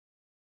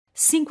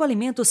5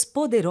 alimentos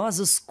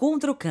poderosos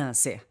contra o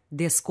câncer.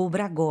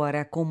 Descubra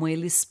agora como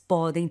eles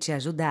podem te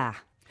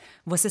ajudar.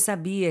 Você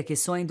sabia que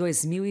só em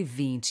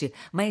 2020,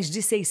 mais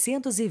de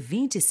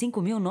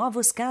 625 mil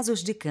novos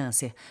casos de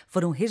câncer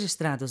foram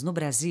registrados no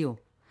Brasil?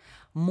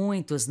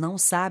 Muitos não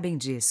sabem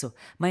disso,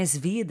 mas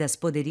vidas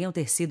poderiam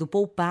ter sido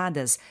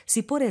poupadas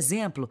se, por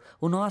exemplo,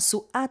 o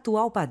nosso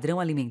atual padrão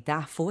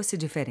alimentar fosse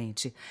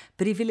diferente,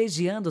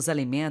 privilegiando os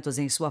alimentos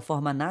em sua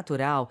forma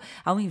natural,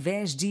 ao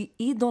invés de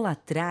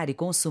idolatrar e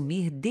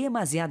consumir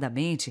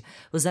demasiadamente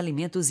os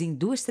alimentos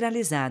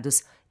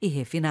industrializados e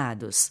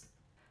refinados.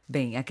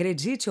 Bem,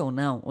 acredite ou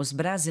não, os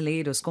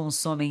brasileiros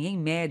consomem, em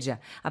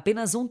média,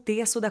 apenas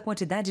 1/3 da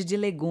quantidade de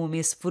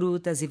legumes,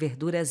 frutas e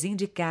verduras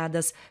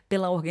indicadas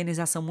pela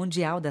Organização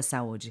Mundial da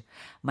Saúde.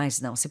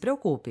 Mas não se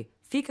preocupe,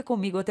 fica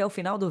comigo até o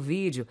final do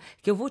vídeo,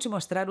 que eu vou te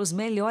mostrar os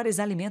melhores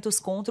alimentos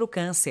contra o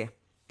câncer.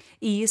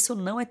 E isso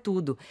não é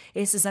tudo.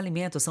 Esses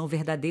alimentos são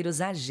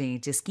verdadeiros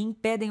agentes que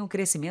impedem o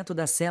crescimento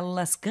das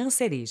células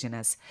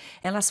cancerígenas.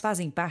 Elas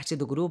fazem parte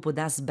do grupo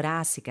das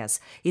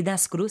brássicas e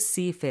das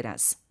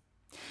crucíferas.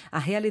 A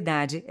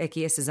realidade é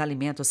que esses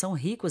alimentos são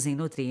ricos em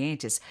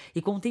nutrientes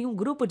e contêm um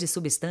grupo de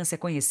substância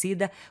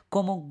conhecida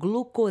como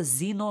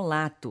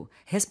glucosinolato,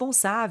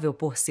 responsável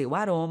por seu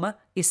aroma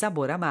e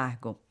sabor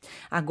amargo.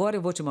 Agora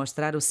eu vou te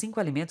mostrar os 5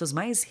 alimentos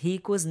mais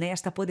ricos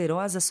nesta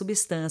poderosa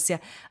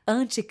substância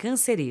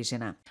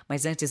anticancerígena.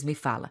 Mas antes me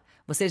fala,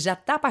 você já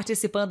está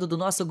participando do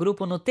nosso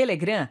grupo no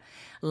Telegram?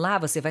 Lá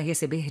você vai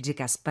receber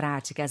dicas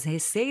práticas,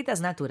 receitas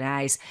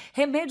naturais,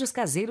 remédios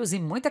caseiros e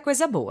muita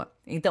coisa boa.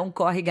 Então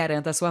corre e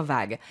garanta a sua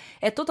vaga.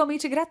 É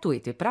totalmente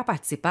gratuito e para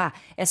participar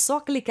é só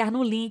clicar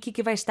no link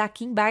que vai estar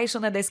aqui embaixo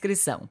na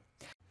descrição.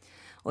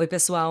 Oi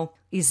pessoal,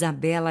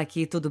 Isabela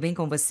aqui, tudo bem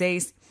com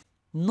vocês?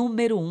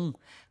 Número 1,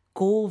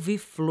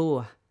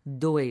 couve-flor.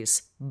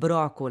 2,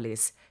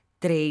 brócolis.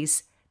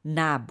 3,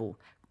 nabo.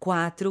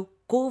 4,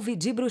 couve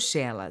de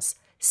Bruxelas.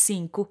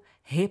 5,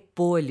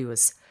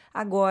 repolhos.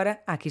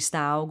 Agora, aqui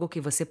está algo que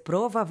você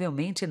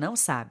provavelmente não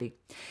sabe.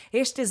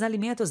 Estes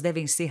alimentos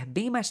devem ser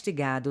bem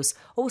mastigados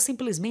ou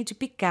simplesmente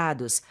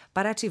picados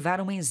para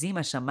ativar uma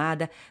enzima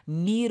chamada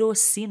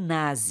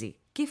mirosinase,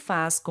 que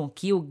faz com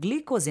que o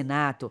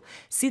glicosinato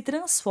se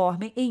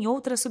transforme em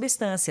outras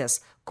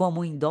substâncias,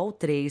 como indol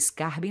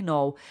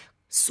 3-carbinol,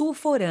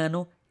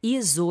 sulforano e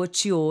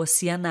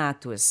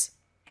isotiocianatos.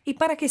 E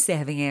para que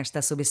servem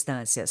estas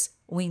substâncias?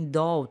 O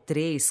indol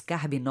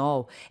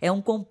 3-carbinol é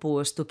um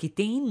composto que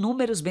tem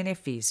inúmeros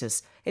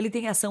benefícios. Ele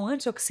tem ação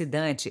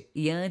antioxidante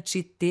e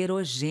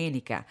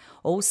antiterogênica,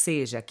 ou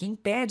seja, que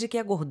impede que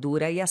a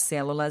gordura e as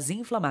células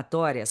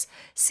inflamatórias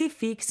se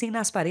fixem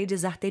nas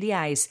paredes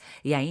arteriais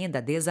e ainda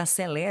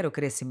desacelera o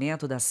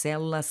crescimento das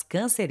células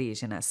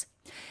cancerígenas.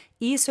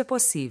 Isso é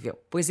possível,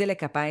 pois ele é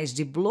capaz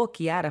de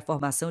bloquear a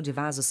formação de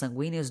vasos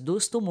sanguíneos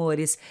dos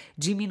tumores,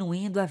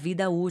 diminuindo a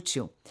vida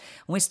útil.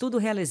 Um estudo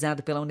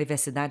realizado pela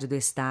Universidade do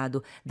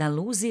Estado da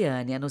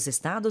Louisiana, nos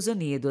Estados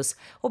Unidos,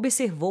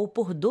 observou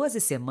por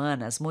 12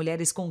 semanas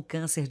mulheres com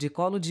câncer de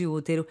colo de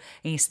útero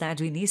em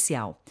estágio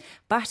inicial.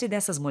 Parte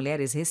dessas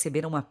mulheres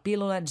receberam uma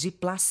pílula de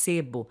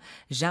placebo,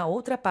 já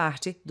outra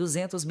parte,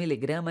 200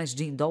 mg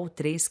de indol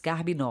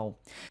 3-carbinol.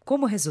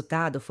 Como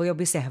resultado, foi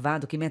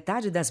observado que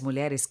metade das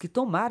mulheres que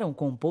tomaram o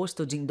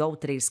composto de indol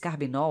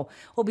 3-carbinol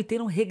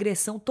obteram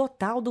regressão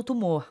total do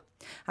tumor.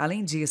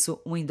 Além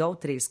disso, o indol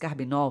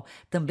 3-carbinol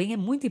também é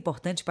muito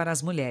importante para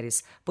as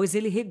mulheres, pois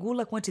ele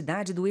regula a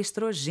quantidade do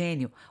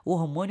estrogênio, o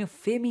hormônio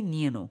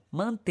feminino,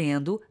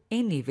 mantendo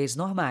em níveis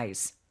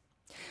normais.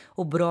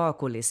 O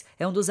brócolis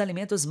é um dos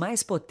alimentos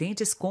mais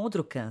potentes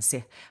contra o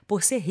câncer,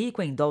 por ser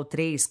rico em indol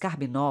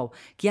 3-carbinol,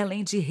 que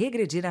além de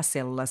regredir as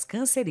células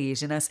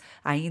cancerígenas,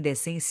 ainda é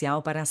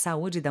essencial para a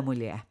saúde da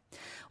mulher.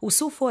 O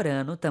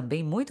sulforano,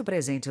 também muito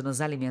presente nos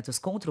alimentos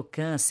contra o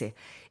câncer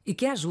e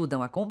que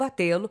ajudam a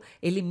combatê-lo,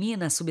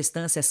 elimina as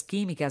substâncias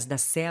químicas das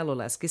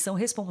células que são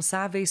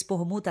responsáveis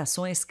por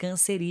mutações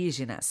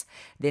cancerígenas.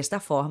 Desta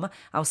forma,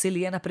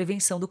 auxilia na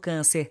prevenção do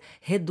câncer,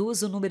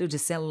 reduz o número de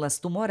células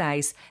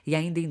tumorais e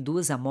ainda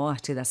induz a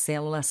morte das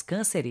células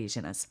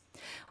cancerígenas.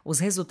 Os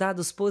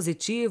resultados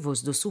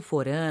positivos do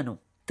sulforano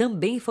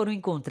também foram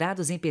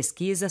encontrados em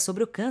pesquisas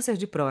sobre o câncer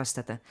de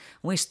próstata.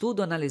 Um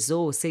estudo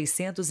analisou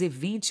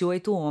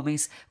 628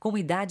 homens com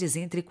idades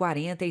entre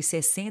 40 e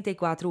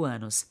 64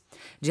 anos.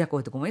 De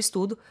acordo com o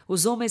estudo,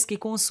 os homens que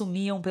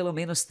consumiam pelo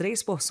menos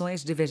 3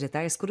 porções de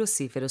vegetais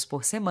crucíferos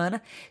por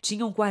semana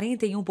tinham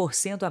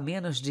 41% a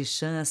menos de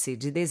chance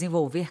de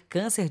desenvolver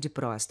câncer de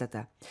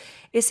próstata.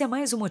 Esse é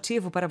mais um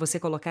motivo para você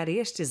colocar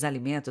estes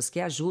alimentos que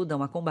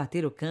ajudam a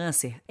combater o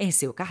câncer em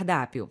seu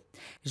cardápio.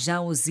 Já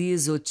os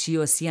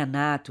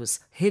isotiocianatos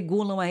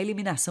regulam a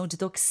eliminação de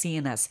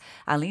toxinas,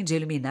 além de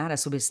eliminar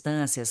as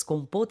substâncias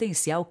com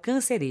potencial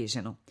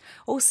cancerígeno.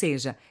 Ou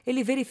seja,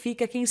 ele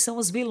verifica quem são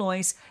os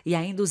vilões e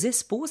ainda os os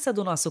expulsa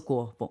do nosso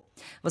corpo.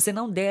 Você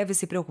não deve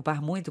se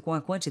preocupar muito com a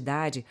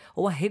quantidade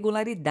ou a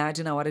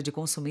regularidade na hora de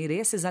consumir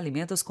esses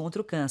alimentos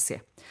contra o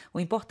câncer. O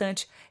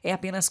importante é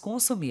apenas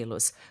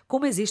consumi-los.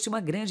 Como existe uma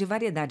grande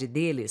variedade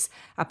deles,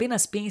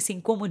 apenas pense em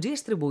como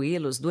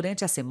distribuí-los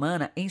durante a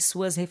semana em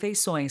suas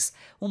refeições.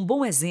 Um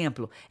bom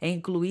exemplo é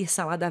incluir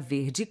salada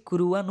verde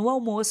crua no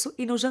almoço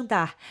e no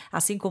jantar,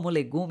 assim como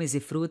legumes e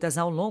frutas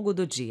ao longo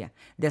do dia.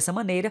 Dessa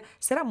maneira,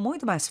 será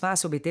muito mais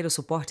fácil obter o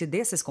suporte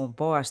desses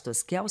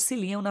compostos que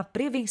auxiliam na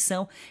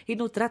prevenção e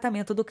no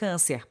tratamento do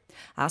câncer.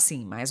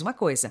 Assim, mais uma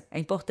coisa, é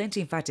importante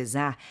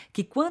enfatizar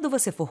que quando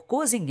você for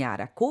cozinhar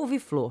a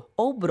couve-flor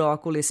ou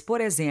brócolis, por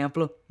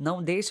exemplo,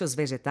 não deixe os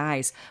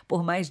vegetais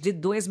por mais de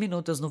 2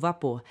 minutos no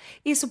vapor.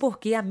 Isso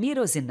porque a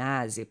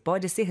mirosinase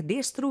pode ser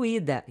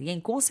destruída e, em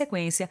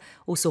consequência,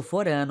 o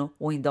sulforano,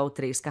 o indol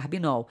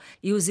 3-carbinol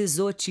e os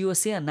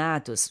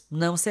isotiocianatos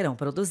não serão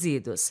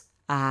produzidos.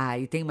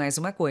 E tem mais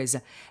uma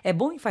coisa. É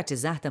bom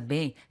enfatizar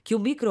também que o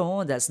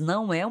micro-ondas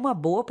não é uma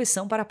boa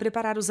opção para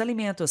preparar os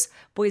alimentos,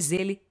 pois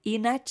ele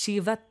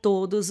inativa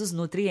todos os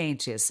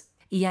nutrientes.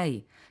 E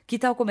aí, que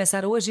tal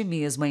começar hoje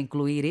mesmo a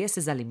incluir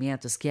esses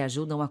alimentos que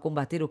ajudam a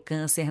combater o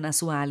câncer na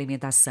sua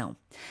alimentação?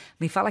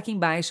 Me fala aqui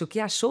embaixo o que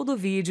achou do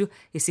vídeo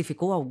e se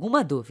ficou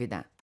alguma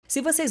dúvida. Se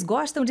vocês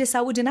gostam de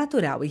saúde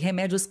natural e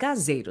remédios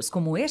caseiros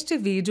como este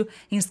vídeo,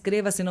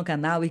 inscreva-se no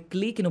canal e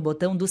clique no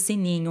botão do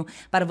sininho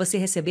para você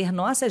receber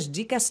nossas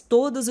dicas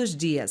todos os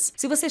dias.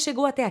 Se você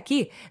chegou até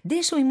aqui,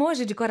 deixa um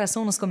emoji de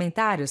coração nos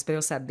comentários para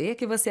eu saber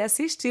que você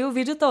assistiu o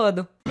vídeo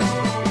todo.